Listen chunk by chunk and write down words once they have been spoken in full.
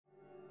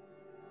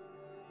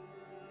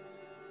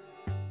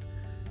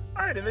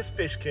All right, in this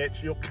fish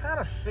catch, you'll kind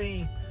of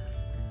see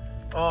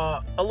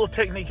a little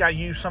technique I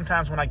use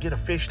sometimes when I get a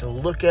fish to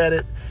look at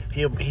it.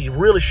 He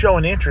really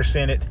showing interest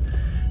in it.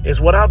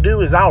 Is what I'll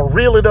do is I'll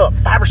reel it up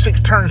 5 or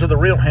 6 turns of the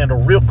reel handle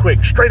real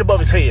quick, straight above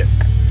his head.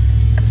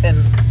 And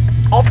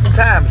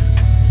oftentimes,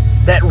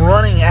 that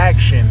running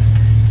action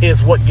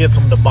is what gets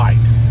them to bite.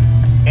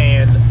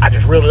 And I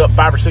just reeled it up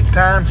 5 or 6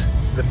 times.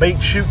 The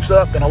bait shoots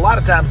up, and a lot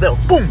of times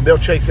they'll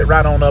chase it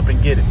right on up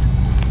and get it.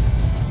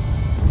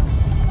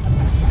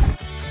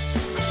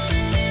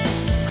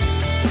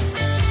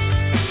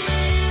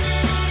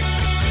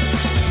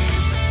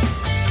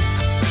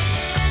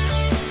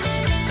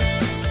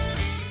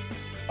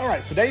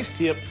 Today's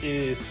tip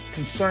is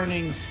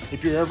concerning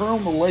if you're ever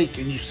on the lake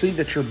and you see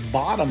that your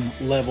bottom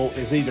level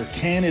is either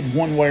canted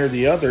one way or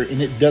the other and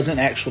it doesn't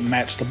actually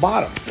match the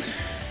bottom.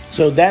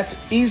 So that's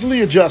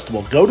easily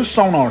adjustable. Go to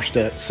sonar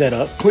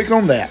setup, click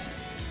on that.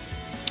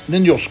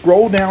 Then you'll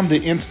scroll down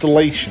to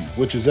installation,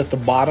 which is at the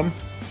bottom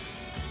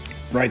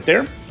right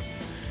there.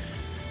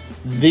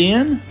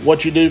 Then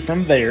what you do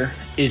from there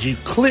is you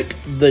click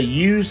the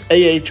use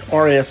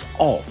AHRS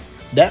off.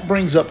 That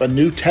brings up a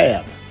new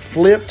tab.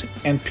 Flipped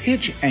and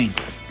pitch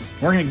angle.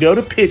 We're going to go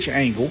to pitch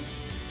angle.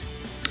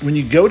 When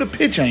you go to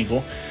pitch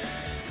angle,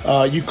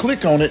 you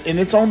click on it and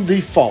it's on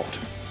default.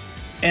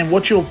 And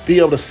what you'll be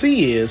able to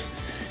see is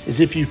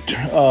if you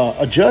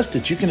adjust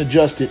it, you can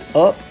adjust it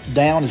up,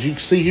 down. As you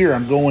can see here,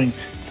 I'm going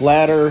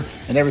flatter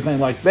and everything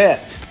like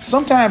that.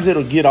 Sometimes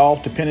it'll get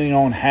off depending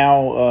on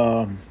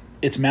how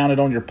it's mounted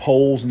on your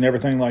poles and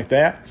everything like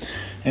that.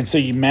 And so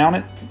you mount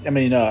it,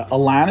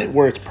 align it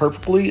where it's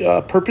perfectly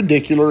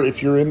perpendicular.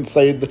 If you're in,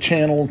 say, the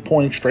channel and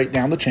pointing straight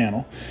down the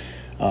channel,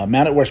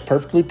 mount it where it's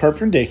perfectly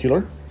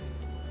perpendicular.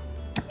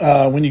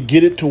 When you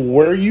get it to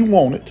where you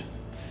want it,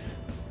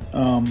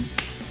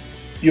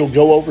 you'll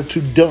go over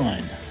to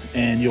done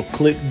and you'll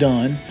click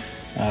done.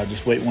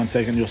 Just wait 1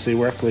 second, you'll see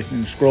where I click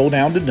and scroll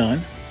down to done.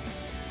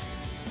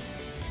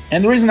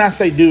 And the reason I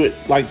say do it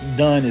like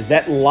done is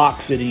that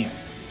locks it in.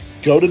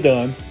 Go to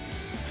done,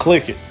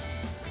 click it.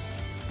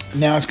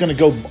 Now it's going to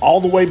go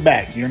all the way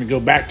back. You're going to go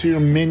back to your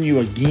menu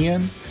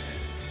again.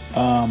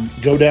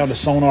 Go down to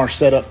sonar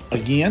setup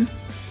again.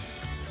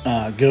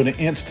 Go to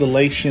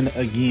installation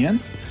again.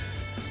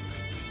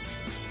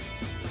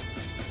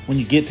 When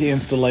you get to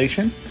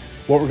installation,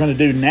 what we're going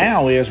to do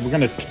now is we're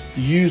going to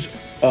use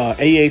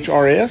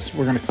AHRS.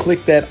 We're going to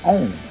click that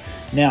on.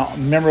 Now,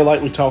 remember,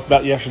 like we talked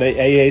about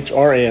yesterday,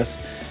 AHRS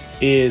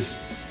is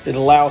it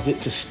allows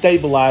it to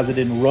stabilize it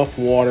in rough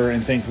water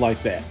and things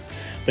like that.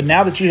 But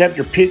now that you have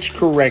your pitch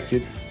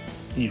corrected,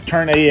 you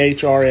turn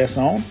AHRS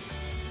on,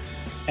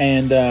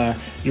 and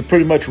you're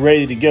pretty much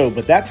ready to go.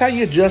 But that's how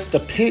you adjust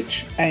the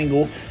pitch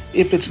angle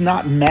if it's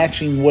not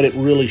matching what it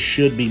really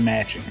should be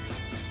matching.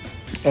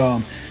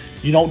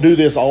 You don't do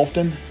this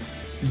often,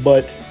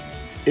 but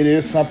it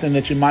is something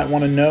that you might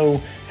want to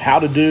know how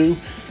to do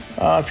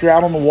if you're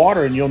out on the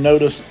water and you'll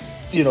notice,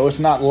 it's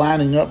not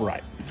lining up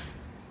right.